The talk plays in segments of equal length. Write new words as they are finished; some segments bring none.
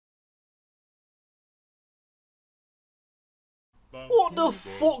What the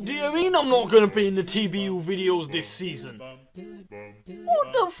fuck do you mean I'm not gonna be in the TBU videos this season?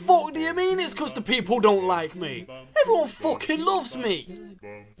 What the fuck do you mean it's because the people don't like me? Everyone fucking loves me.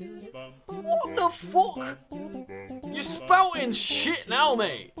 What the fuck? You're spouting shit now,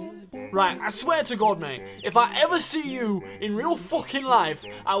 mate. Right, I swear to God, mate, if I ever see you in real fucking life,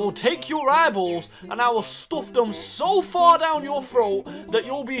 I will take your eyeballs and I will stuff them so far down your throat that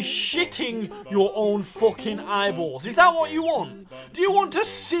you'll be shitting your own fucking eyeballs. Is that what you want? Do you want to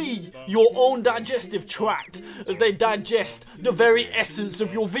see your own digestive tract as they digest the very essence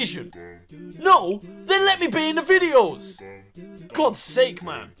of your vision? No? Then let me be in the videos. God's sake,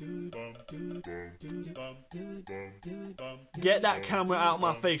 man. Get that camera out of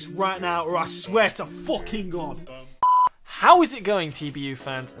my face right now or I swear to fucking God. How is it going, TBU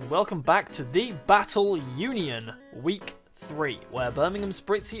fans, and welcome back to the Battle Union Week 3, where Birmingham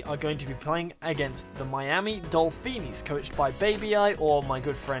Spritzee are going to be playing against the Miami Dolfinis, coached by Baby Eye or my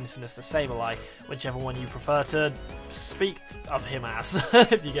good friend Sinister Sableye, whichever one you prefer to speak of him as,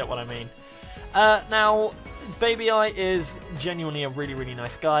 if you get what I mean. Now, Baby Eye is genuinely a really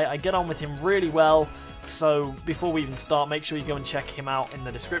nice guy. I get on with him really well, so before we even start, make sure you go and check him out in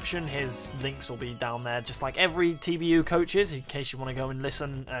the description. His links will be down there, just like every TBU coaches, in case you want to go and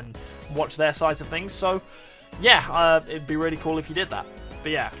listen and watch their sides of things. So, yeah, it'd be really cool if you did that.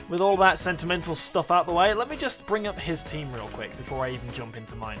 But yeah, with all that sentimental stuff out the way, let me just bring up his team real quick before I even jump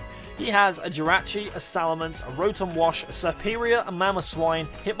into mine. He has a Jirachi, a Salamence, a Rotom Wash, a Superior, a Mamoswine,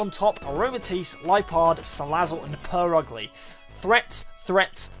 Hitmontop, a Aromatisse, Lipard, Salazzle, and Purugly. Threats,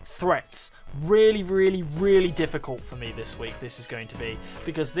 threats, threats. Really difficult for me this week, this is going to be,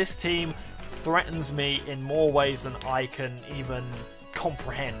 because this team threatens me in more ways than I can even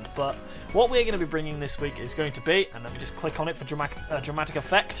comprehend. But what we're going to be bringing this week is going to be, and let me just click on it for dramatic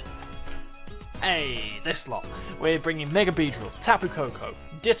effect. Hey, this lot. We're bringing Mega Beedrill, Tapu Koko,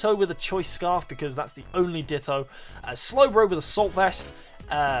 Ditto with a Choice Scarf because that's the only Ditto, Slowbro with a Salt Vest,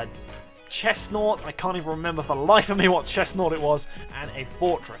 Chestnut, I can't even remember for the life of me what Chestnut it was, and a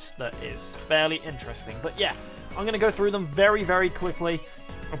Fortress that is fairly interesting. But yeah, I'm going to go through them very quickly.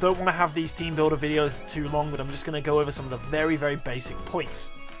 I don't want to have these team builder videos too long, but I'm just going to go over some of the very basic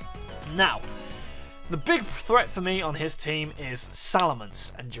points. Now, the big threat for me on his team is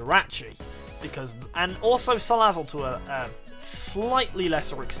Salamence and Jirachi, and also Salazzle to a slightly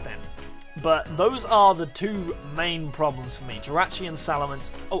lesser extent. But those are the two main problems for me, Jirachi and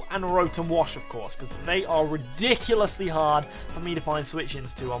Salamence. Oh, and Rotom Wash, of course, because they are ridiculously hard for me to find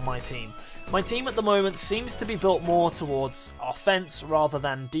switch-ins to on my team. My team at the moment seems to be built more towards offense rather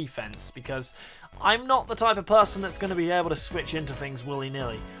than defense, because I'm not the type of person that's going to be able to switch into things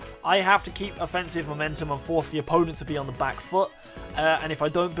willy-nilly. I have to keep offensive momentum and force the opponent to be on the back foot, and if I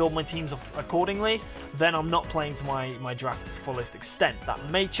don't build my teams accordingly, then I'm not playing to my draft's fullest extent. That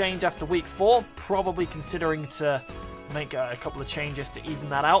may change after week 4, probably considering to make a couple of changes to even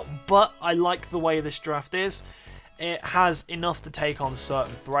that out, but I like the way this draft is. It has enough to take on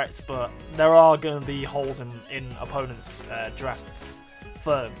certain threats, but there are going to be holes in opponents' drafts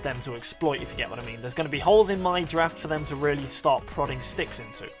for them to exploit, if you get what I mean. There's going to be holes in my draft for them to really start prodding sticks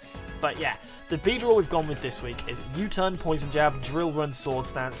into. But yeah, the Beedrill we've gone with this week is U-Turn, Poison Jab, Drill Run, Sword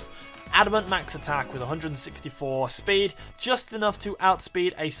Stance, Adamant Max Attack with 164 speed, just enough to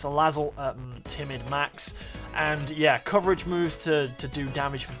outspeed a Salazzle Timid Max, and yeah, coverage moves to do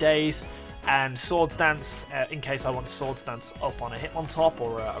damage for days, and Sword Stance in case I want Sword Stance up on a Hitmontop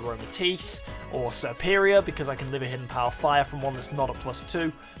or a Aromatisse, or Superior because I can live a Hidden Power Fire from one that's not a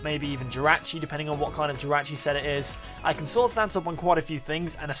 +2, maybe even Jirachi depending on what kind of Jirachi set it is. I can Sword Stance up on quite a few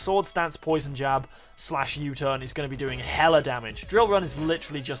things, and a Sword Stance Poison Jab / U-Turn is going to be doing hella damage. Drill Run is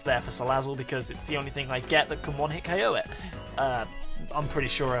literally just there for Salazzle because it's the only thing I get that can one-hit KO it. I'm pretty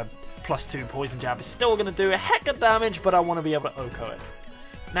sure a +2 Poison Jab is still going to do a heck of damage, but I want to be able to OHKO it.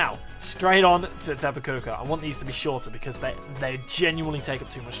 Now, straight on to Tapu Koko. I want these to be shorter because they genuinely take up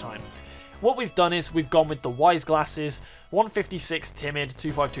too much time. What we've done is we've gone with the Wise Glasses, 156 Timid,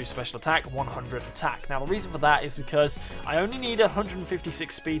 252 Special Attack, 100 Attack. Now the reason for that is because I only need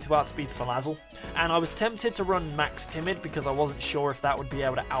 156 speed to outspeed Salazzle, and I was tempted to run Max Timid because I wasn't sure if that would be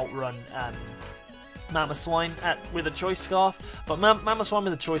able to outrun Mamoswine with a Choice Scarf, but Mamoswine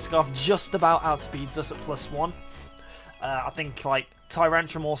with a Choice Scarf just about outspeeds us at +1. I think like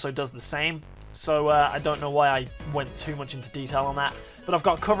Tyrantrum also does the same, so I don't know why I went too much into detail on that. But I've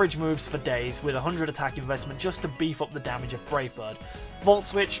got coverage moves for days with 100 attack investment just to beef up the damage of Brave Bird. Volt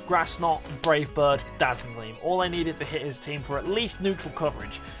Switch, Grass Knot, Brave Bird, Dazzling Gleam. All I needed to hit his team for at least neutral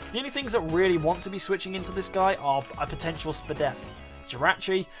coverage. The only things that really want to be switching into this guy are a potential Spadef,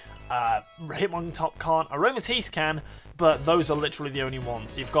 Jirachi, Hitmontop can't, Aromatisse can, but those are literally the only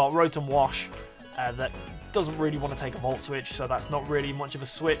ones. You've got Rotom Wash that doesn't really want to take a Volt Switch, so that's not really much of a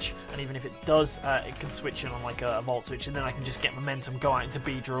switch, and even if it does, it can switch in on like a Volt Switch, and then I can just get momentum, go out into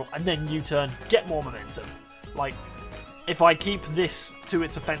Beedrill, and then U-turn, get more momentum. Like, if I keep this to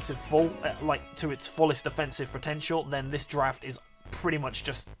its to its fullest offensive potential, then this draft is pretty much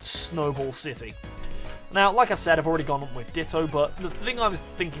just Snowball City. Now, like I've said, I've already gone with Ditto, but the thing I was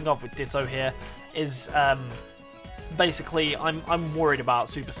thinking of with Ditto here is, basically, I'm worried about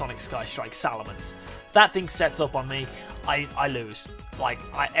Supersonic Sky Strike Salamence. That thing sets up on me, I lose. Like,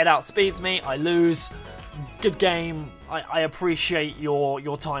 it outspeeds me, I lose. Good game, I appreciate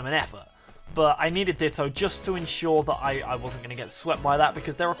your time and effort. But I needed Ditto just to ensure that I wasn't going to get swept by that,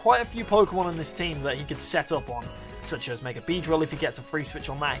 because there are quite a few Pokemon in this team that he could set up on, such as Mega Beedrill. If he gets a free switch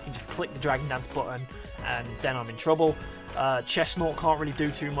on that, he can just click the Dragon Dance button, and then I'm in trouble. Chestnut can't really do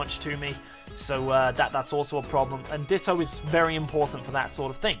too much to me, so that's also a problem, and Ditto is very important for that sort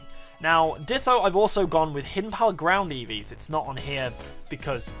of thing. Now, Ditto, I've also gone with Hidden Power Ground EVs. It's not on here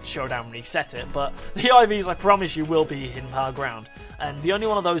because Showdown reset it, but the IVs, I promise you, will be Hidden Power Ground. And the only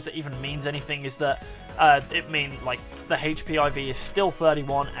one of those that even means anything is that it means, like, the HP IV is still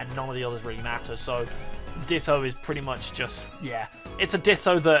 31 and none of the others really matter, so Ditto is pretty much just, yeah. It's a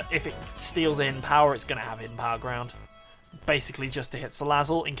Ditto that if it steals a Hidden Power, it's going to have Hidden Power Ground. Basically just to hit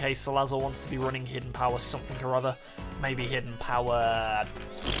Salazzle, in case Salazzle wants to be running Hidden Power something or other. Maybe Hidden Power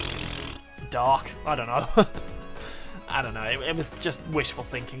Dark, I don't know. I don't know, it was just wishful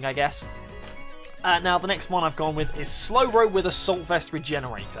thinking, I guess. Now, the next one I've gone with is Slowbro with Assault Vest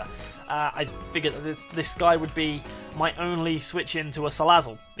Regenerator. I figured that this guy would be my only switch into a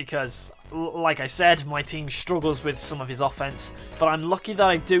Salazzle, because, like I said, my team struggles with some of his offense, but I'm lucky that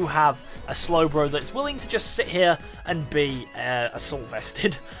I do have a Slowbro that's willing to just sit here and be Assault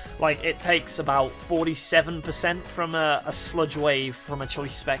Vested. Like, it takes about 47% from a Sludge Wave from a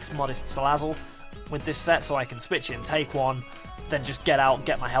Choice Specs Modest Salazzle with this set, so I can switch in, take one, then just get out,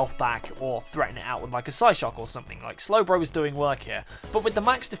 get my health back, or threaten it out with like a Psyshock or something. Like, Slowbro is doing work here. But with the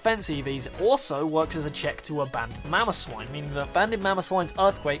max defense EVs, it also works as a check to a Banded Mamoswine, meaning that Banded Mamoswine's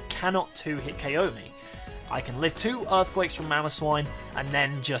Earthquake cannot 2-hit KO me. I can lift 2 Earthquakes from Mamoswine, and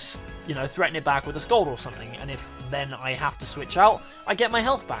then just, you know, threaten it back with a Scald or something, and if then I have to switch out, I get my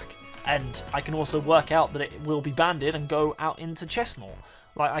health back. And I can also work out that it will be banded and go out into Chestnut.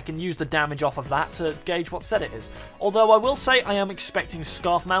 Like, I can use the damage off of that to gauge what set it is. Although I will say I am expecting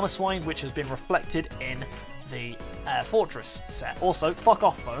Scarf Mamoswine, which has been reflected in the Fortress set. Also, fuck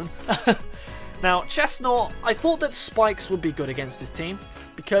off, phone. Now, Chestnut, I thought that Spikes would be good against this team,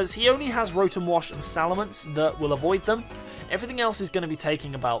 because he only has Rotom Wash and Salamence that will avoid them. Everything else is going to be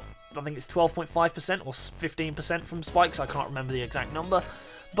taking about, I think it's 12.5% or 15% from Spikes, I can't remember the exact number.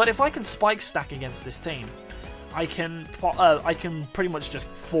 But if I can Spike stack against this team, I can pretty much just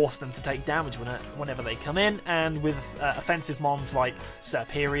force them to take damage whenever they come in, and with offensive mons like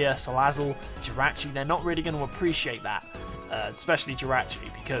Serperior, Salazzle, Jirachi, they're not really going to appreciate that, especially Jirachi,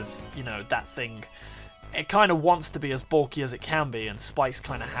 because, you know, that thing, it kind of wants to be as bulky as it can be, and Spikes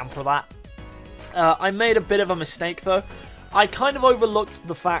kind of hamper that. I made a bit of a mistake though. I kind of overlooked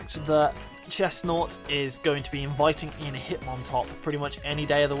the fact that Chestnut is going to be inviting in a Hitmontop pretty much any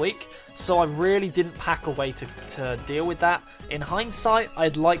day of the week, so I really didn't pack a way to deal with that. In hindsight,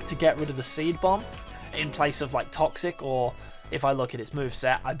 I'd like to get rid of the Seed Bomb in place of like Toxic, or if I look at its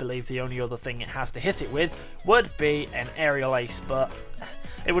moveset, I believe the only other thing it has to hit it with would be an Aerial Ace, but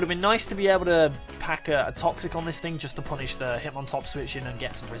it would have been nice to be able to pack a Toxic on this thing just to punish the Hitmontop switch in and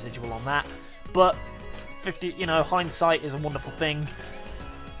get some residual on that. But you know, hindsight is a wonderful thing.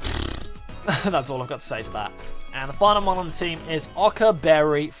 That's all I've got to say to that. And the final mon on the team is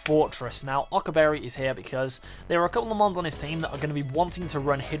Ockerberry Fortress. Now, Ockerberry is here because there are a couple of mons on his team that are going to be wanting to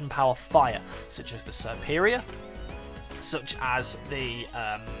run Hidden Power Fire, such as the Serperior, such as the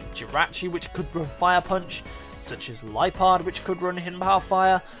Jirachi, which could run Fire Punch, such as Lipard, which could run Hidden Power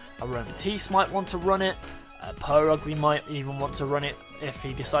Fire, Aromatisse might want to run it, Purugly might even want to run it if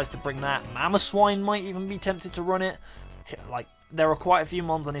he decides to bring that, Mamoswine might even be tempted to run it. Like, there are quite a few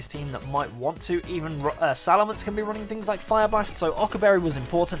mons on his team that might want to. Even Salamence can be running things like Fire Blast, so Ockerberry was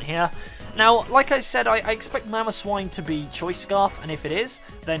important here. Now, like I said, I expect Mamoswine to be Choice Scarf, and if it is,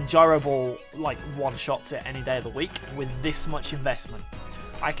 then Gyro Ball, like, one-shots it any day of the week with this much investment.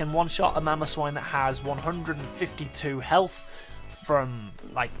 I can one-shot a Mamoswine that has 152 health from,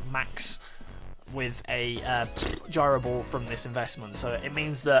 like, max with a Gyro Ball from this investment, so it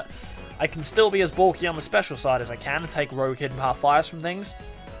means that I can still be as bulky on the special side as I can and take rogue Hidden Power Fires from things,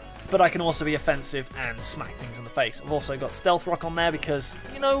 but I can also be offensive and smack things in the face. I've also got Stealth Rock on there because,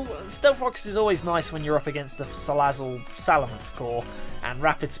 you know, Stealth Rocks is always nice when you're up against the Salaman's core, and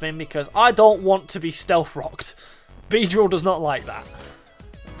Rapid Spin because I don't want to be Stealth Rocked. B-Drill does not like that.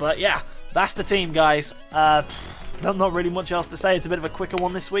 But yeah, that's the team, guys. Not really much else to say. It's a bit of a quicker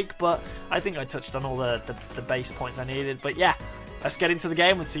one this week, but I think I touched on all the base points I needed. But yeah, let's get into the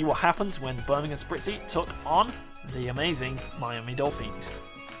game and see what happens when Birmingham Spritzee took on the amazing Miami Dolfinis.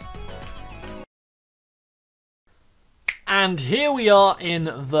 And here we are in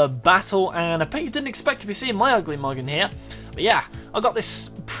the battle, and I bet you didn't expect to be seeing my ugly mug in here. But yeah, I got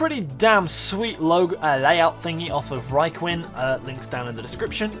this pretty damn sweet logo layout thingy off of Ryquin. Links down in the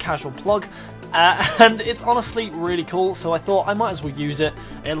description, casual plug. And it's honestly really cool, so I thought I might as well use it.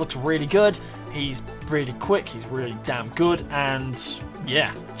 It looks really good, he's really quick, he's really damn good, and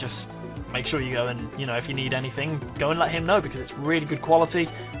yeah, just make sure you go and, you know, if you need anything, go and let him know because it's really good quality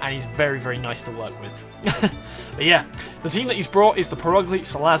and he's very, very nice to work with. But yeah, the team that he's brought is the Perugly,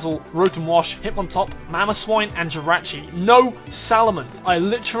 Salazzle, Rotom-Wash, Hitmontop, Mamoswine, and Jirachi. No Salamence. I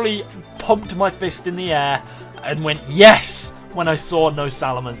literally pumped my fist in the air and went yes when I saw no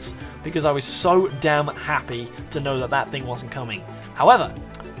Salamence because I was so damn happy to know that that thing wasn't coming. However,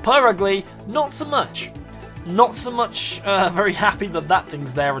 Perugly, not so much. Not so much very happy that that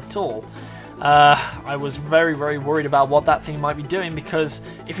thing's there at all. I was very, very worried about what that thing might be doing because,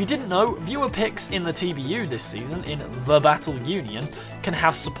 if you didn't know, viewer picks in the TBU this season, in the Battle Union, can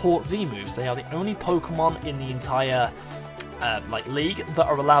have support Z moves. They are the only Pokemon in the entire league that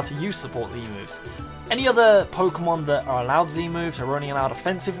are allowed to use support Z moves. Any other Pokemon that are allowed Z moves are only allowed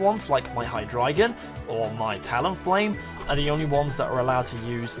offensive ones, like my Hydreigon or my Talonflame, are the only ones that are allowed to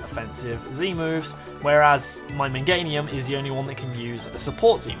use offensive Z moves, whereas my Meganium is the only one that can use a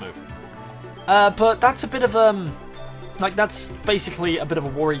support Z move. But that's a bit of that's basically a bit of a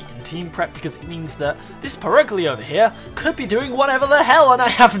worry in team prep because it means that this Perugly over here could be doing whatever the hell and I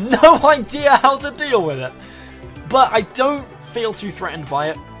have no idea how to deal with it. But I don't feel too threatened by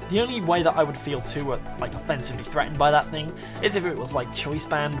it. The only way that I would feel too offensively threatened by that thing is if it was like Choice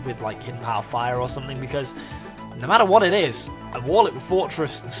Band with like Hidden Power Fire or something, because no matter what it is, I wall it with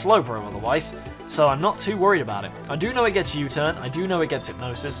Fortress and Slowbro otherwise, so I'm not too worried about it. I do know it gets U-Turn, I do know it gets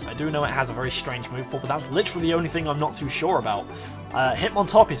Hypnosis, I do know it has a very strange move pool, but that's literally the only thing I'm not too sure about.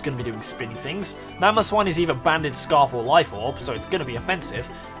 Hitmontop is going to be doing spinny things. Mamoswine is either Banded, Scarf, or Life Orb, so it's going to be offensive.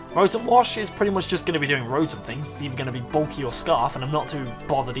 Rotom-Wash is pretty much just going to be doing Rotom things. It's either going to be Bulky or Scarf, and I'm not too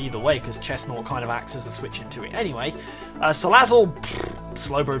bothered either way because Chestnut kind of acts as a switch into it anyway. Salazzle,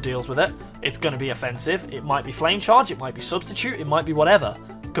 Slowbro deals with it. It's going to be offensive. It might be Flame Charge, it might be Substitute, it might be whatever.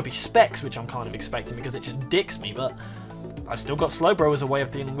 It could be Specs, which I'm kind of expecting because it just dicks me, but I've still got Slowbro as a way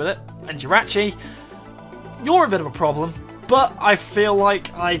of dealing with it. And Jirachi, you're a bit of a problem. But I feel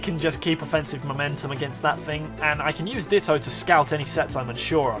like I can just keep offensive momentum against that thing, and I can use Ditto to scout any sets I'm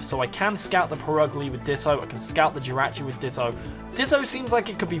unsure of. So I can scout the Perugly with Ditto, I can scout the Jirachi with Ditto. Ditto seems like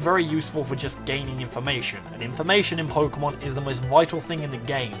it could be very useful for just gaining information, and information in Pokemon is the most vital thing in the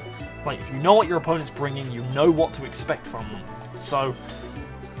game. Like, if you know what your opponent's bringing, you know what to expect from them. So,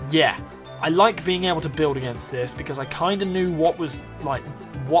 yeah. I like being able to build against this because I kind of knew what was, like,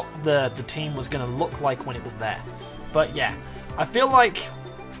 what the team was going to look like when it was there. But yeah, I feel like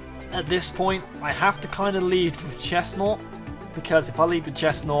at this point I have to kind of lead with Chestnut, because if I lead with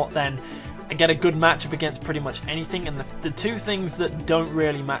Chestnut then I get a good matchup against pretty much anything, and the two things that don't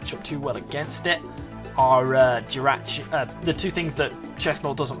really match up too well against it are Jirachi. The two things that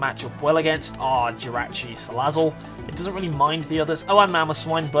Chestnut doesn't match up well against are Jirachi, Salazzle. It doesn't really mind the others. Oh, and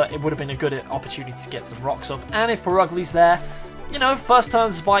Mamoswine, but it would have been a good opportunity to get some rocks up. And if Perugly's there, you know, first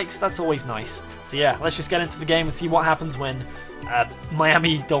turn spikes, that's always nice. So yeah, let's just get into the game and see what happens when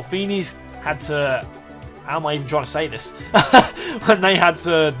Miami Dolfinis had to... How am I even trying to say this? When they had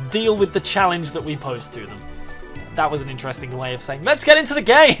to deal with the challenge that we posed to them. That was an interesting way of saying, let's get into the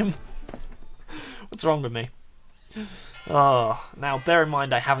game! What's wrong with me? Oh, now bear in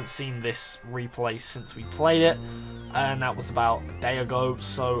mind I haven't seen this replay since we played it, and that was about a day ago,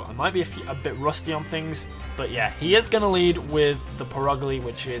 so I might be a bit rusty on things. But yeah, he is going to lead with the Perugly,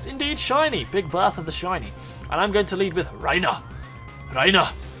 which is indeed shiny. Big birth of the shiny. And I'm going to lead with Raina.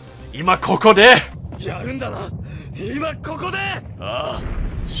 Raina, ima koko de! Yarunda na! Ima koko de! Ah,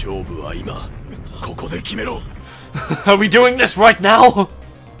 shoubu wa ima koko de kimero. Are we doing this right now?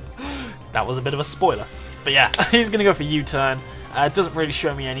 That was a bit of a spoiler. But yeah, he's going to go for U-turn. It doesn't really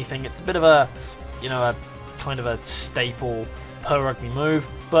show me anything. It's a bit of a, you know, a kind of a staple Perugly move.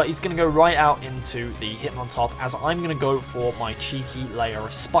 But he's going to go right out into the Hitmontop, as I'm going to go for my cheeky layer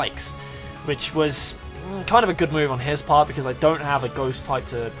of spikes. Which was, kind of a good move on his part because I don't have a ghost type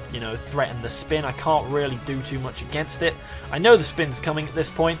to, you know, threaten the spin. I can't really do too much against it. I know the spin's coming at this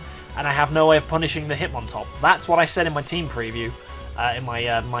point, and I have no way of punishing the Hitmontop. That's what I said in my team preview, in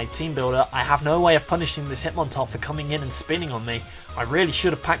my team builder. I have no way of punishing this Hitmontop for coming in and spinning on me. I really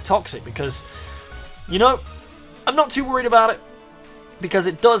should have packed Toxic because, you know, I'm not too worried about it because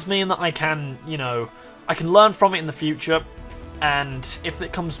it does mean that I can, you know, I can learn from it in the future. And if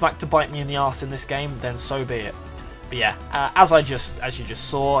it comes back to bite me in the arse in this game, then so be it. But yeah, as you just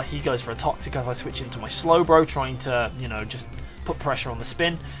saw, he goes for a Toxic as I switch into my Slowbro, trying to, you know, just put pressure on the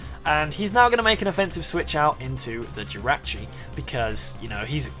spin. And he's now going to make an offensive switch out into the Jirachi because, you know,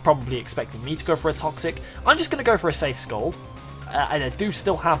 he's probably expecting me to go for a Toxic. I'm just going to go for a safe Scold. And I do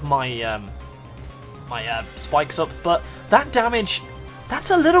still have my my spikes up, but that damage,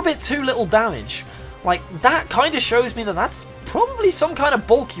 that's a little bit too little damage. Like, that kind of shows me that that's probably some kind of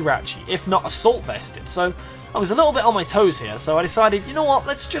bulky Rachi, if not assault vested. So I was a little bit on my toes here, so I decided, you know what,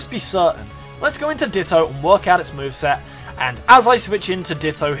 let's just be certain. Let's go into Ditto and work out its moveset. And as I switch into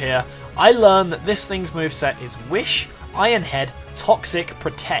Ditto here, I learn that this thing's moveset is Wish, Iron Head, Toxic,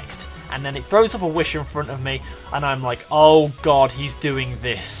 Protect. And then it throws up a Wish in front of me, and I'm like, oh god, he's doing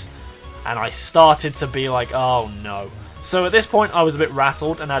this. And I started to be like, oh no. So at this point I was a bit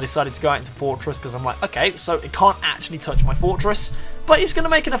rattled and I decided to go out into Fortress because I'm like, okay, so it can't actually touch my Fortress, but he's going to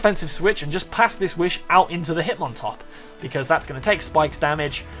make an offensive switch and just pass this Wish out into the Hitmontop because that's going to take Spikes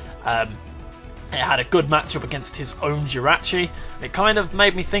damage. It had a good matchup against his own Jirachi. It kind of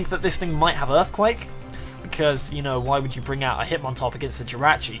made me think that this thing might have Earthquake because, you know, why would you bring out a Hitmontop against a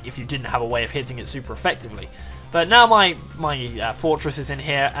Jirachi if you didn't have a way of hitting it super effectively? But now my Fortress is in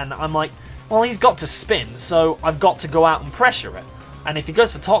here and I'm like, well, he's got to spin, so I've got to go out and pressure it. And if he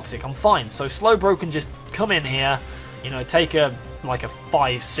goes for Toxic, I'm fine. So Slowbro can just come in here, you know, take like a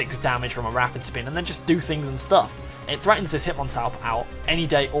 5-6 damage from a rapid spin, and then just do things and stuff. It threatens this Hitmontop out any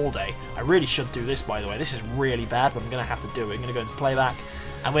day, all day. I really should do this, by the way. This is really bad, but I'm going to have to do it. I'm going to go into playback,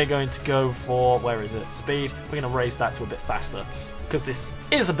 and we're going to go for, where is it, speed. We're going to raise that to a bit faster, because this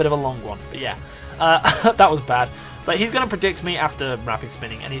is a bit of a long one. But yeah, that was bad. But he's going to predict me after rapid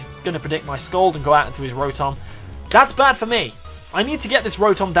spinning, and he's going to predict my Scold and go out into his Rotom. That's bad for me. I need to get this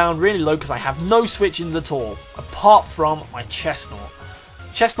Rotom down really low because I have no switch-ins at all, apart from my Chestnut.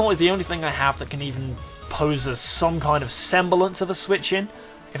 Chestnut is the only thing I have that can even pose as some kind of semblance of a switch-in.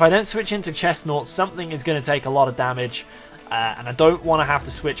 If I don't switch into Chestnut, something is going to take a lot of damage, and I don't want to have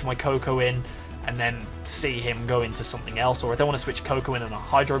to switch my Coco in and then see him go into something else, or I don't want to switch Coco in on a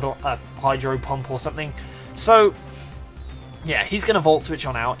Hydro Pump or something. So yeah, he's going to Volt Switch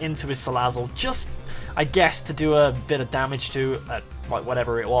on out into his Salazzle, just, I guess, to do a bit of damage to, like,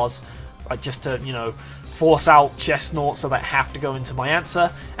 whatever it was. Like, just to, you know, force out Chestnut so that I have to go into my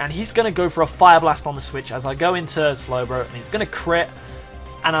answer. And he's going to go for a Fire Blast on the switch as I go into Slowbro, and he's going to crit.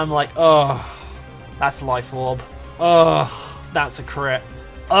 And I'm like, ugh, that's Life Orb. Ugh, that's a crit.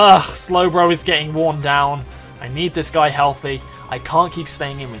 Ugh, Slowbro is getting worn down. I need this guy healthy. I can't keep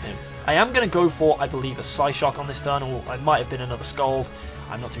staying in with him. I am going to go for, I believe, a Psyshock on this turn, or it might have been another Scold.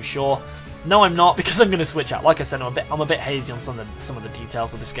 I'm not too sure. No, I'm not, because I'm going to switch out. Like I said, I'm a bit hazy on some of the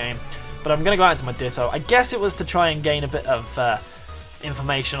details of this game. But I'm going to go out into my Ditto. I guess it was to try and gain a bit of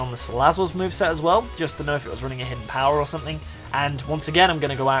information on the Salazzle's moveset as well, just to know if it was running a hidden power or something. And once again, I'm going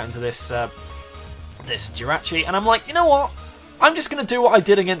to go out into this this Jirachi, and I'm like, you know what? I'm just going to do what I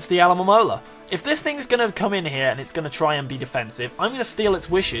did against the Alamomola. If this thing's going to come in here and it's going to try and be defensive, I'm going to steal its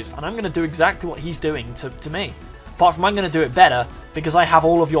wishes, and I'm going to do exactly what he's doing to me. Apart from I'm going to do it better, because I have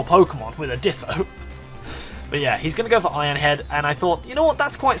all of your Pokemon with a Ditto. But yeah, he's going to go for Iron Head, and I thought, you know what,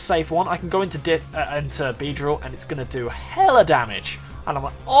 that's quite a safe one. I can go into Beedrill, and it's going to do hella damage. And I'm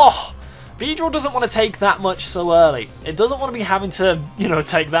like, oh, Beedrill doesn't want to take that much so early. It doesn't want to be having to, you know,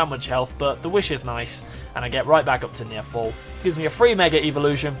 take that much health, but the wish is nice, and I get right back up to near full. Gives me a free Mega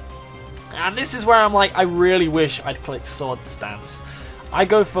Evolution. And this is where I'm like, I really wish I'd clicked Sword Stance. I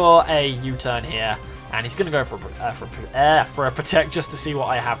go for a U-turn here, and he's going to go for a Protect just to see what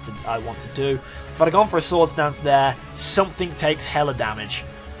I want to do. If I'd have gone for a Sword Stance there, something takes hella damage.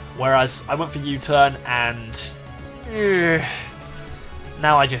 Whereas I went for U-turn, and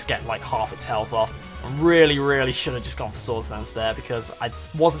now I just get like half its health off. I really should have just gone for Sword Stance there, because I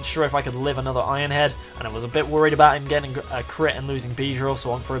wasn't sure if I could live another Iron Head, and I was a bit worried about him getting a crit and losing Beedrill,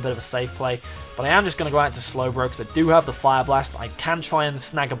 so I'm for a bit of a safe play. But I am just going to go out to Slowbro, because I do have the Fire Blast. I can try and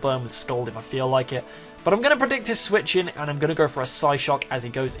snag a burn with Scold if I feel like it. But I'm going to predict his switch in, and I'm going to go for a Psyshock as he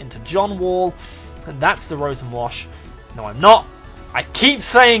goes into John Wall. And that's the Rotom Wash. No, I'm not. I keep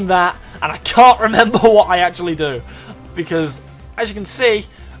saying that, and I can't remember what I actually do. Because, as you can see,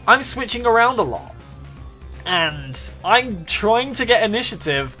 I'm switching around a lot. And I'm trying to get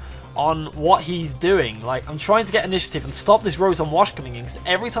initiative on what he's doing. Like, I'm trying to get initiative and stop this Rotom Wash coming in, because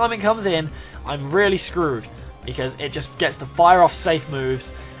every time it comes in, I'm really screwed, because it just gets to fire off safe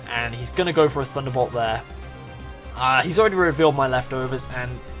moves, and he's going to go for a Thunderbolt there. He's already revealed my leftovers,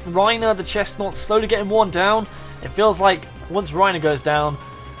 and Reiner, the Chestnut, slowly getting worn down. It feels like once Reiner goes down,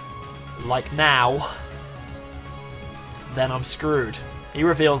 like now, then I'm screwed. He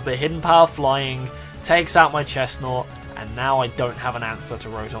reveals the Hidden Power Flying, takes out my Chestnut, and now I don't have an answer to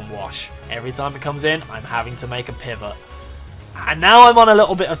Rotom Wash. Every time it comes in, I'm having to make a pivot. And now I'm on a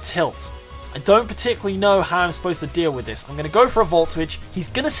little bit of tilt. I don't particularly know how I'm supposed to deal with this. I'm going to go for a Volt Switch. He's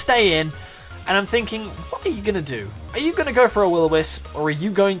going to stay in. And I'm thinking, what are you going to do? Are you going to go for a Will-O-Wisp, or are you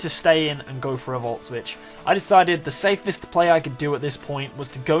going to stay in and go for a Volt Switch? I decided the safest play I could do at this point was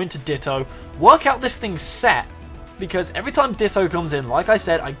to go into Ditto, work out this thing's set, because every time Ditto comes in, like I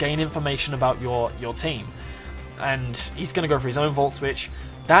said, I gain information about your team. And he's going to go for his own Volt Switch.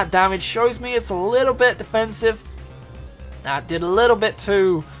 That damage shows me it's a little bit defensive. That did a little bit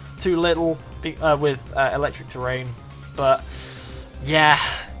too little with Electric Terrain, but yeah,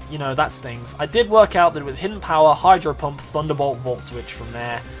 you know, that's things. I did work out that it was Hidden Power, Hydro Pump, Thunderbolt, Volt Switch from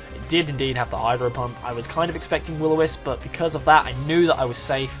there. It did indeed have the Hydro Pump. I was kind of expecting Will-O-Wisp, but because of that, I knew that I was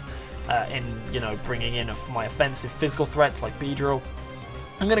safe in, you know, bringing in my offensive physical threats like Beedrill.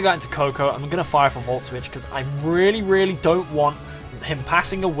 I'm going to go into Coco. I'm going to fire for Volt Switch because I really, really don't want him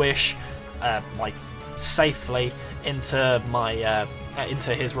passing a Wish, like, safely into my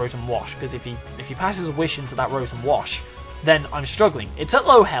into his Rotom Wash. Because if he passes a Wish into that Rotom Wash, then I'm struggling. It's at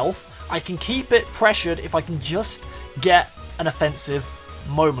low health. I can keep it pressured if I can just get an offensive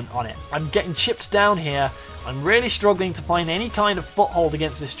moment on it. I'm getting chipped down here. I'm really struggling to find any kind of foothold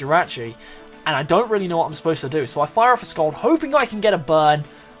against this Jirachi, and I don't really know what I'm supposed to do. So I fire off a Scald, hoping I can get a burn.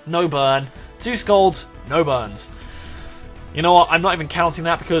 No burn. 2 Scalds, no burns. You know what, I'm not even counting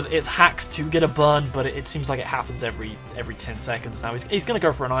that because it's hacks to get a burn, but it seems like it happens every 10 seconds now. He's going to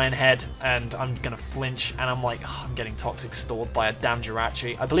go for an Iron Head, and I'm going to flinch, and I'm like, oh, I'm getting Toxic Stalled by a damn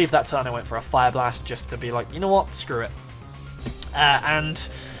Jirachi. I believe that turn I went for a Fire Blast just to be like, you know what, screw it. And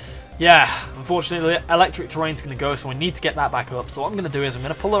yeah, unfortunately, Electric Terrain's going to go, so I need to get that back up. So what I'm going to do is I'm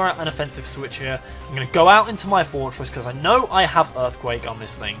going to pull out an offensive switch here. I'm going to go out into my Fortress because I know I have Earthquake on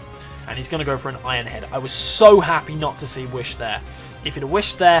this thing. And he's going to go for an Iron Head. I was so happy not to see Wish there. If he'd have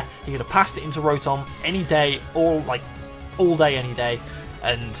Wished there, he could have passed it into Rotom any day, all day, any day.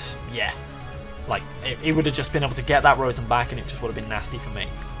 And yeah, like, it would have just been able to get that Rotom back, and it just would have been nasty for me.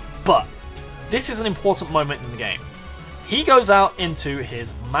 But this is an important moment in the game. He goes out into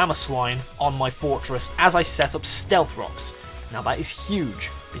his Mamoswine on my Fortress as I set up Stealth Rocks. Now that is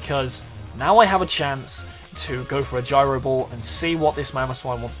huge, because now I have a chance to go for a Gyro Ball and see what this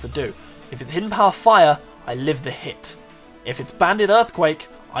Mamoswine wants to do. If it's Hidden Power Fire, I live the hit. If it's Banded Earthquake,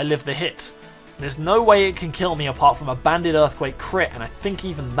 I live the hit. There's no way it can kill me apart from a Banded Earthquake crit, and I think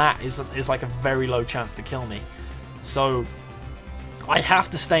even that is like a very low chance to kill me. So I have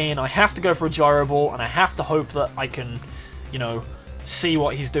to stay in, I have to go for a Gyro Ball, and I have to hope that I can, you know, see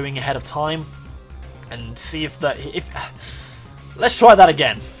what he's doing ahead of time, and see if let's try that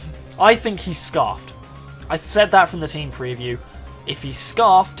again. I think he's Scarfed. I said that from the team preview. If he's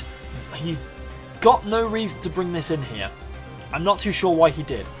Scarfed, he's got no reason to bring this in here. I'm not too sure why he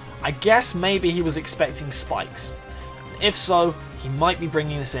did. I guess maybe he was expecting Spikes. If so, he might be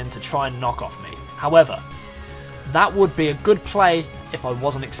bringing this in to try and knock off me. However, that would be a good play if I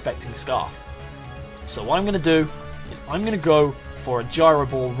wasn't expecting Scarf. So what I'm going to do is I'm going to go for a Gyro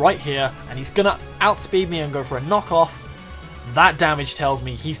Ball right here, and he's going to outspeed me and go for a knockoff. That damage tells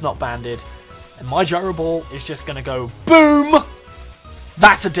me he's not banded, and my Gyro Ball is just going to go boom!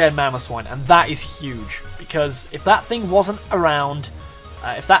 That's a dead Mamoswine, and that is huge, because if that thing wasn't around,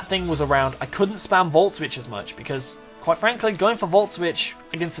 if that thing was around, I couldn't spam Volt Switch as much, because, quite frankly, going for Volt Switch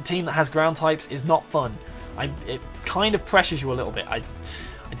against a team that has ground types is not fun. It kind of pressures you a little bit. I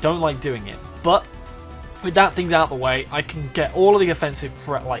don't like doing it, but with that thing out of the way, I can get all of the offensive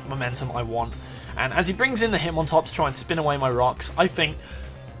momentum I want. And as he brings in the Hitmontop to try and spin away my rocks, I think,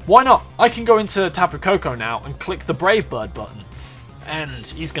 why not? I can go into Tapu Koko now and click the Brave Bird button. And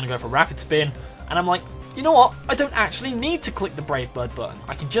he's going to go for Rapid Spin. And I'm like, you know what? I don't actually need to click the Brave Bird button.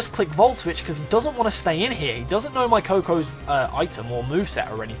 I can just click Volt Switch because he doesn't want to stay in here. He doesn't know my Koko's item or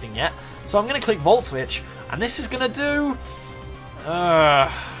moveset or anything yet. So I'm going to click Volt Switch. And this is going to do...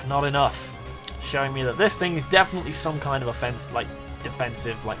 not enough. Showing me that this thing is definitely some kind of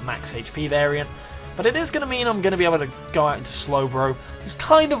defensive, max HP variant. But it is going to mean I'm going to be able to go out into Slowbro, who's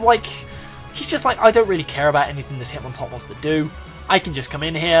kind of like... He's just like, I don't really care about anything this Hitmontop wants to do. I can just come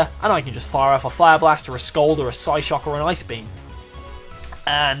in here and I can just fire off a Fire Blast or a Scald or a Psyshock or an Ice Beam.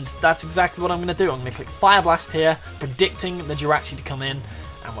 And that's exactly what I'm going to do. I'm going to click Fire Blast here, predicting the Jirachi to come in.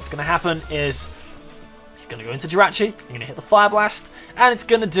 And what's going to happen is he's going to go into Jirachi, you're going to hit the Fire Blast, and it's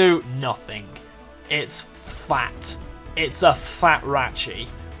going to do nothing. It's fat. It's a fat Rachi.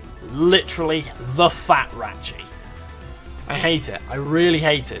 Literally the fat Rachi. I hate it. I really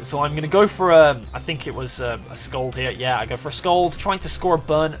hate it. So I'm going to go for I think it was a Scald here. Yeah, I go for a Scald, trying to score a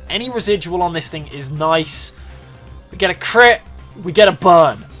burn. Any residual on this thing is nice. We get a crit, we get a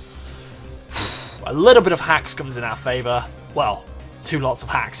burn. A little bit of hacks comes in our favour. Well, 2 lots of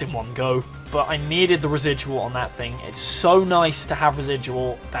hacks in one go. But I needed the residual on that thing. It's so nice to have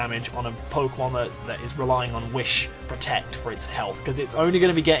residual damage on a Pokemon that is relying on Wish Protect for its health, because it's only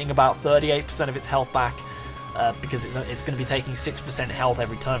going to be getting about 38% of its health back, because it's going to be taking 6% health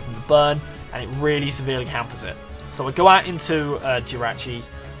every turn from the burn, and it really severely hampers it. So I go out into Jirachi,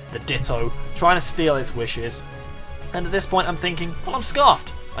 the Ditto, trying to steal its wishes, and at this point I'm thinking, well, I'm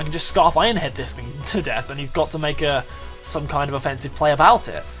Scarfed. I can just Scarf Iron Head this thing to death, and he's got to make some kind of offensive play about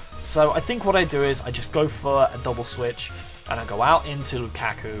it. So I think what I do is I just go for a double switch, and I go out into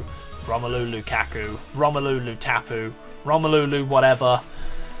Lukaku, Romelu Lukaku, Romelu Lutapu, Romelu whatever,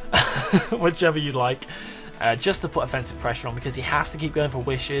 whichever you like, just to put offensive pressure on, because he has to keep going for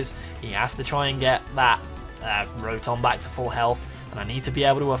wishes, he has to try and get that Rotom back to full health, and I need to be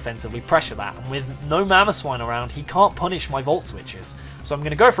able to offensively pressure that, and with no Mamoswine around, he can't punish my Volt Switches. So I'm going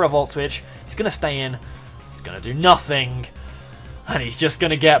to go for a Volt Switch, he's going to stay in, it's going to do nothing, and he's just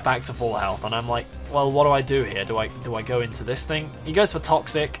going to get back to full health. And I'm like, well, what do I do here? Do I go into this thing? He goes for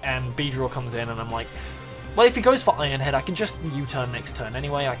Toxic, and Beedrill comes in, and I'm like, well, if he goes for Iron Head, I can just U-turn next turn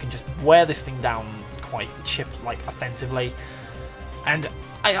anyway. I can just wear this thing down quite offensively. And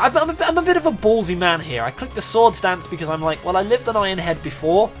I'm a bit of a ballsy man here. I clicked the Sword Stance because I'm like, well, I lived an Iron Head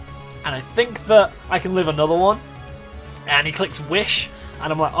before, and I think that I can live another one. And he clicks Wish,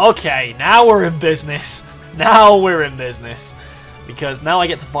 and I'm like, okay, now we're in business. Now we're in business. Because now I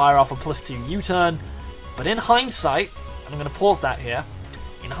get to fire off a +2 U-turn, but in hindsight, and I'm going to pause that here,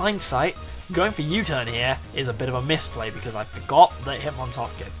 in hindsight, going for U-turn here is a bit of a misplay because I forgot that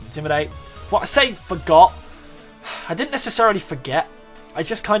Hitmontop gets Intimidate. Well, I say forgot, I didn't necessarily forget, I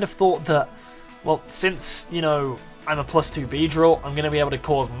just kind of thought that, well, since, you know, I'm a +2 Beedrill, I'm going to be able to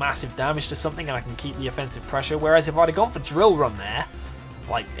cause massive damage to something and I can keep the offensive pressure, whereas if I'd have gone for Drill Run there,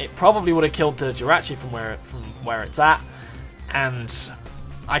 like, it probably would have killed the Jirachi from where it's at, and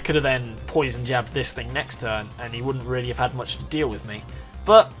I could have then Poison Jabbed this thing next turn, and he wouldn't really have had much to deal with me.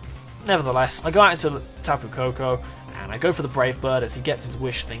 But, nevertheless, I go out into Tapu Koko, and I go for the Brave Bird as he gets his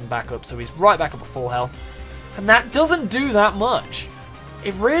Wish thing back up, so he's right back up at full health. And that doesn't do that much.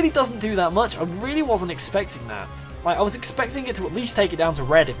 It really doesn't do that much. I really wasn't expecting that. Like, I was expecting it to at least take it down to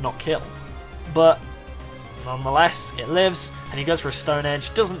red, if not kill. But, nonetheless, it lives, and he goes for a Stone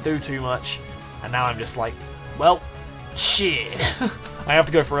Edge, doesn't do too much, and now I'm just like, well, shit. I have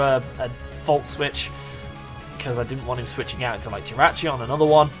to go for a Volt Switch because I didn't want him switching out into like Jirachi on another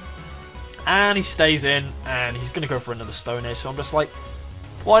one. And he stays in and he's going to go for another Stone Edge. So I'm just like,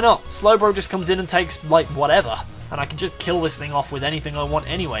 why not? Slowbro just comes in and takes like whatever. And I can just kill this thing off with anything I want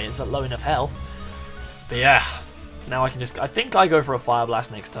anyway. It's at low enough health. But yeah, now I think I go for a Fire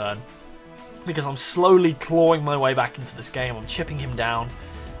Blast next turn. Because I'm slowly clawing my way back into this game. I'm chipping him down.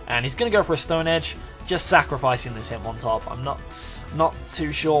 And he's going to go for a Stone Edge, just sacrificing this Hitmontop. I'm not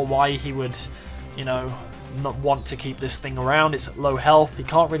too sure why he would, you know, not want to keep this thing around. It's at low health. He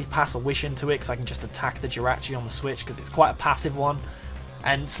can't really pass a Wish into it because I can just attack the Jirachi on the switch because it's quite a passive one.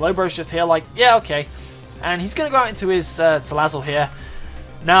 And Slowbro's just here like, yeah, okay. And he's going to go out into his Salazzle here.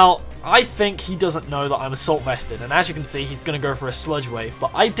 Now, I think he doesn't know that I'm Assault Vested. And as you can see, he's going to go for a Sludge Wave.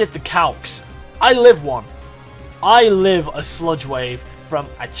 But I did the calcs. I live one. I live a Sludge Wave from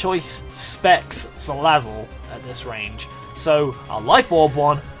a Choice Specs Salazzle at this range. So, a Life Orb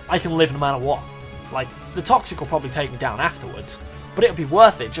one, I can live no matter what. Like, the Toxic will probably take me down afterwards, but it'll be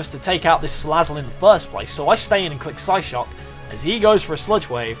worth it just to take out this Salazzle in the first place. So I stay in and click Psyshock as he goes for a Sludge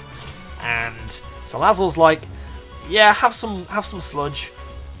Wave, and Salazzle's like, yeah, have some Sludge,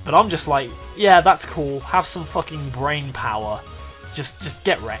 but I'm just like, yeah, that's cool, have some fucking brain power, just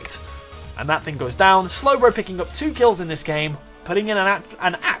get wrecked. And that thing goes down. Slowbro picking up 2 kills in this game, putting in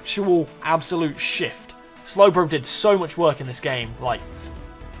an actual absolute shift. Slowbro did so much work in this game, like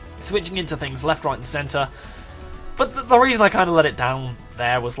switching into things left, right, and centre. But the reason I kind of let it down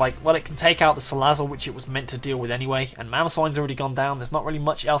there was like, well, it can take out the Salazzle, which it was meant to deal with anyway, and Mamoswine's already gone down. There's not really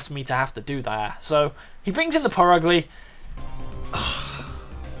much else for me to have to do there. So he brings in the Purugly.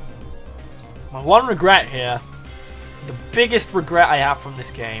 My one regret here the biggest regret I have from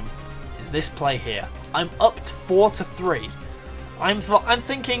this game is this play here. I'm up to 4-3. I'm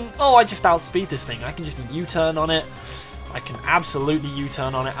thinking, oh, I just outspeed this thing. I can just U-turn on it. I can absolutely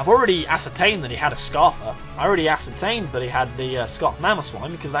U-turn on it. I've already ascertained that he had a Scarfer. I already ascertained that he had the Scarf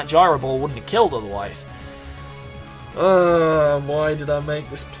Mamoswine because that Gyro Ball wouldn't have killed otherwise. Why did I make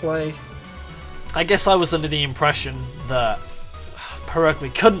this play? I guess I was under the impression that Perugly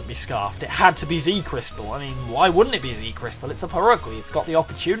couldn't be Scarfed. It had to be Z Crystal. I mean, why wouldn't it be Z Crystal? It's a Perugly. It's got the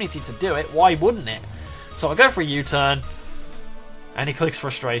opportunity to do it. Why wouldn't it? So I go for a U-turn, and he clicks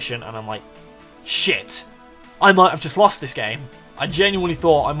Frustration, and I'm like, shit. I might have just lost this game. I genuinely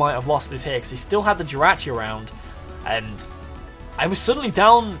thought I might have lost this here, because he still had the Jirachi around, and I was suddenly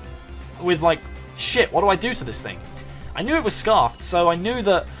down with, like, shit, what do I do to this thing? I knew it was Scarfed, so I knew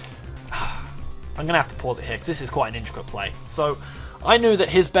that... I'm going to have to pause it here, because this is quite an intricate play. So, I knew that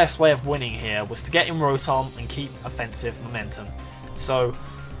his best way of winning here was to get in Rotom and keep offensive momentum. So,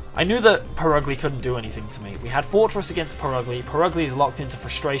 I knew that Perugly couldn't do anything to me. We had Fortress against Perugly. Perugly is locked into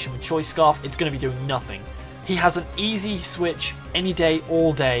Frustration with Choice Scarf. It's going to be doing nothing. He has an easy switch any day,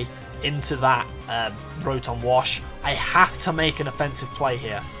 all day into that Rotom Wash. I have to make an offensive play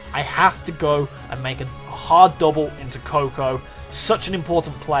here. I have to go and make a hard double into Coco. Such an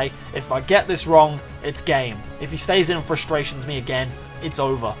important play. If I get this wrong, it's game. If he stays in and frustrations me again, it's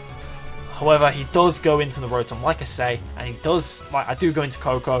over. However, he does go into the Rotom, like I say, and he does, like I do go into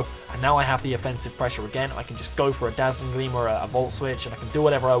Coco, and now I have the offensive pressure again. I can just go for a Dazzling Gleam or a Volt Switch, and I can do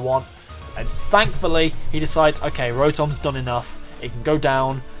whatever I want. And thankfully, he decides, okay, Rotom's done enough. It can go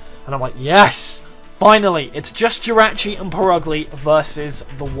down, and I'm like, yes! Finally, it's just Jirachi and Perugly versus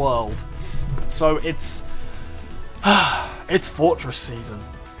the world. So it's it's Fortress season.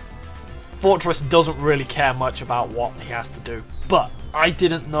 Fortress doesn't really care much about what he has to do, but I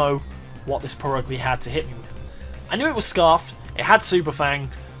didn't know what this Perugly had to hit me with. I knew it was Scarfed, it had Super Fang,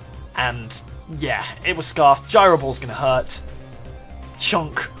 and yeah, it was Scarfed. Gyro Ball's gonna hurt.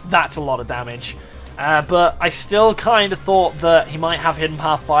 Chunk, that's a lot of damage. But I still kind of thought that he might have Hidden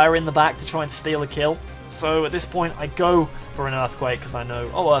Path Fire in the back to try and steal a kill. So at this point, I go for an Earthquake because I know,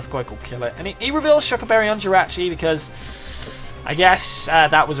 oh, Earthquake will kill it. And he reveals Shucker Berry on Jirachi because I guess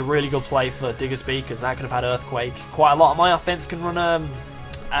that was a really good play for Diggersby because that could have had Earthquake. Quite a lot of my offense can run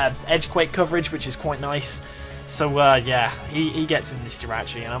Edgequake coverage, which is quite nice. So yeah, he gets in this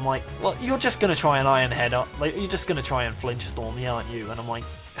Jirachi, and I'm like, well, you're just going to try and Iron Head up. Like, you're just going to try and Flinch Storm me, aren't you? And I'm like,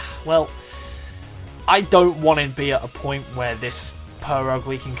 well, I don't want to be at a point where this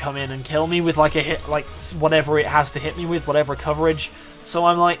Perugly can come in and kill me with like a hit, like whatever it has to hit me with, whatever coverage. So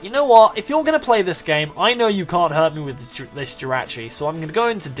I'm like, you know what? If you're going to play this game, I know you can't hurt me with this Jirachi, so I'm going to go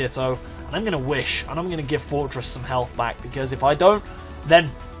into Ditto, and I'm going to Wish, and I'm going to give Fortress some health back, because if I don't,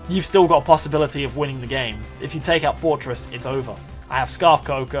 then you've still got a possibility of winning the game. If you take out Fortress, it's over. I have Scarf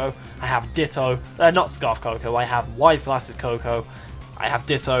Coco, I have Ditto, not Scarf Coco, I have Wise Glasses Coco, I have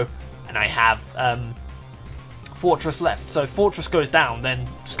Ditto, and I have Fortress left. So if Fortress goes down, then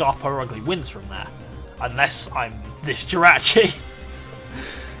Scarf Perugly wins from there. Unless I'm this Jirachi.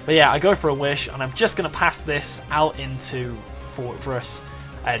 But yeah, I go for a Wish, and I'm just going to pass this out into Fortress.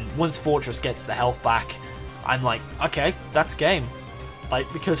 And once Fortress gets the health back, I'm like, okay, that's game.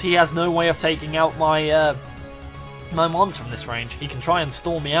 Like, because he has no way of taking out my my mons from this range. He can try and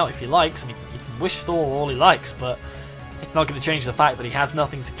stall me out if he likes, and he can Wish stall all he likes, but it's not going to change the fact that he has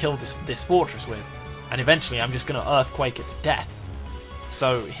nothing to kill this Fortress with. And eventually I'm just going to Earthquake it to death.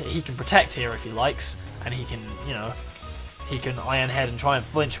 So he can protect here if he likes, and he can, you know, he can Iron Head and try and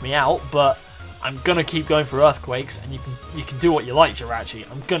flinch me out, but I'm going to keep going for Earthquakes, and you can do what you like, Jirachi.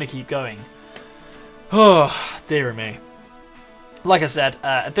 I'm going to keep going. Oh, dear me. Like I said,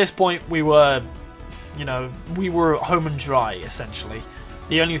 at this point we were, you know, we were home and dry, essentially.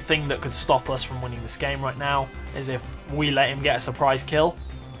 The only thing that could stop us from winning this game right now is if we let him get a surprise kill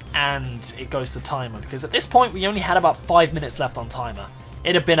and it goes to timer, because at this point we only had about 5 minutes left on timer.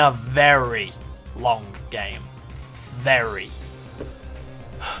 It had been a very long game. Very.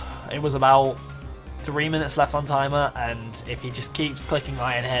 It was about 3 minutes left on timer, and if he just keeps clicking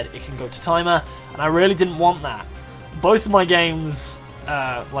Iron Head, it can go to timer, and I really didn't want that. Both of my games,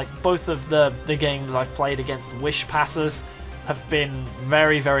 like both of the games I've played against Wish Passers, have been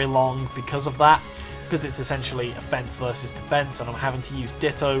very, very long because of that. Because it's essentially offense versus defense, and I'm having to use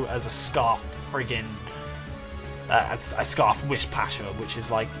Ditto as a Scarf friggin' a Scarf Wish Passer, which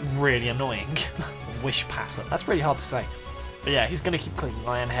is like really annoying. Wish Passer, that's really hard to say. But yeah, he's going to keep clicking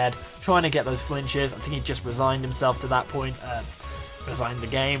Iron Head, trying to get those flinches. I think he just resigned himself to that point. resign the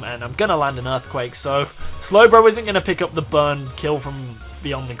game, and I'm gonna land an earthquake, so Slowbro isn't gonna pick up the burn kill from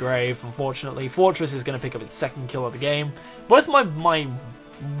beyond the grave, unfortunately. Fortress is gonna pick up its second kill of the game. Both my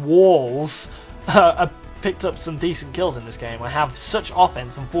walls have picked up some decent kills in this game. I have such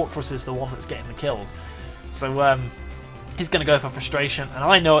offense, and Fortress is the one that's getting the kills. So he's gonna go for frustration, and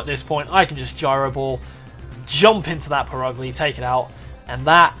I know at this point I can just gyro ball, jump into that Perugly, take it out, and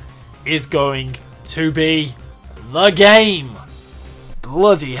that is going to be the game.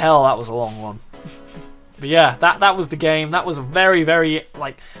 Bloody hell, that was a long one. But yeah, that was the game. That was a very, very,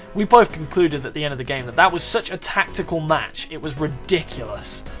 like, we both concluded at the end of the game that was such a tactical match. It was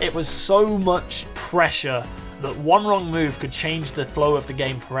ridiculous. It was so much pressure that one wrong move could change the flow of the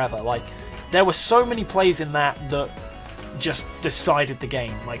game forever. Like, there were so many plays in that just decided the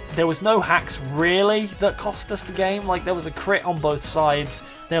game. Like, there was no hacks really that cost us the game. Like, there was a crit on both sides.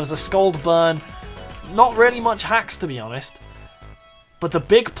 There was a Scold burn. Not really much hacks, to be honest. But the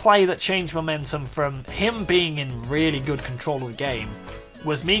big play that changed momentum from him being in really good control of the game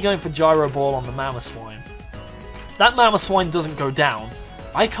was me going for Gyro Ball on the Mamoswine. That Mamoswine doesn't go down.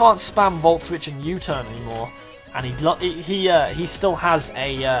 I can't spam Volt Switch and U-turn anymore, and he still has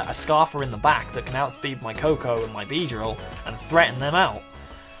a Scarfer in the back that can outspeed my Coco and my Beedrill and threaten them out.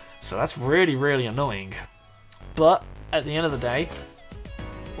 So that's really, really annoying. But at the end of the day,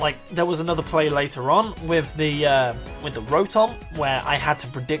 like, there was another play later on with the Rotom where I had to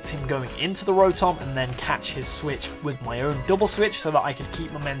predict him going into the Rotom and then catch his switch with my own double switch so that I could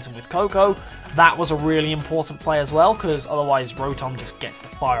keep momentum with Coco. That was a really important play as well, because otherwise Rotom just gets to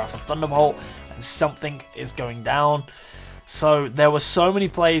fire off a Thunderbolt and something is going down. So there were so many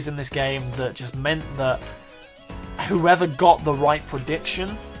plays in this game that just meant that whoever got the right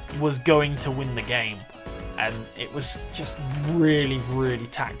prediction was going to win the game. And it was just really, really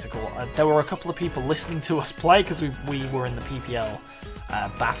tactical. There were a couple of people listening to us play because we were in the PPL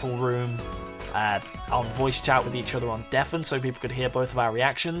battle room on voice chat with each other on Deafen, so people could hear both of our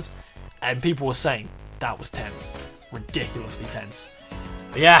reactions. And people were saying that was tense, ridiculously tense.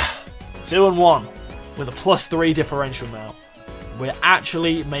 But yeah, 2-1 with a +3 differential now. We're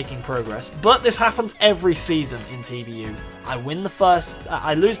actually making progress. But this happens every season in TBU.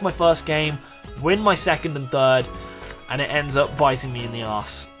 I lose my first game, win my second and third, and it ends up biting me in the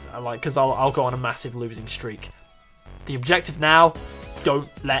arse. Because I'll go on a massive losing streak. The objective now, don't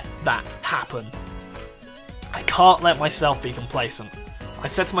let that happen. I can't let myself be complacent. I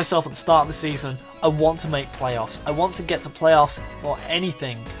said to myself at the start of the season, I want to make playoffs. I want to get to playoffs for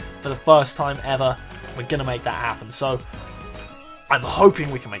anything for the first time ever. We're going to make that happen. So I'm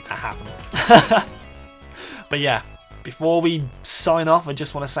hoping we can make that happen. But yeah, before we sign off, I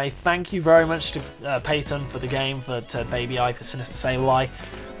just want to say thank you very much to Payton for the game, to Baby I for Sinister Sailor Eye,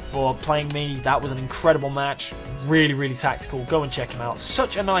 for playing me. That was an incredible match. Really, really tactical. Go and check him out.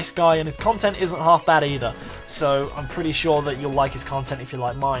 Such a nice guy, and his content isn't half bad either. So I'm pretty sure that you'll like his content if you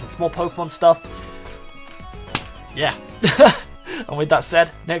like mine. It's more Pokemon stuff. Yeah. And with that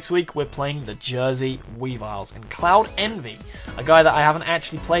said, next week we're playing the Jersey Weaviles and Cloud Envy, a guy that I haven't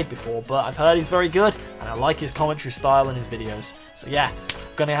actually played before, but I've heard he's very good, and I like his commentary style and his videos. So yeah,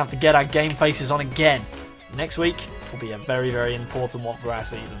 we're going to have to get our game faces on again. Next week will be a very, very important one for our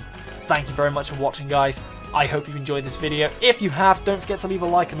season. Thank you very much for watching, guys. I hope you've enjoyed this video. If you have, don't forget to leave a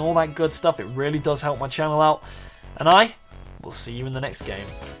like and all that good stuff. It really does help my channel out. And I will see you in the next game.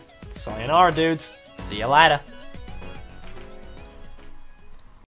 Sayonara, dudes. See you later.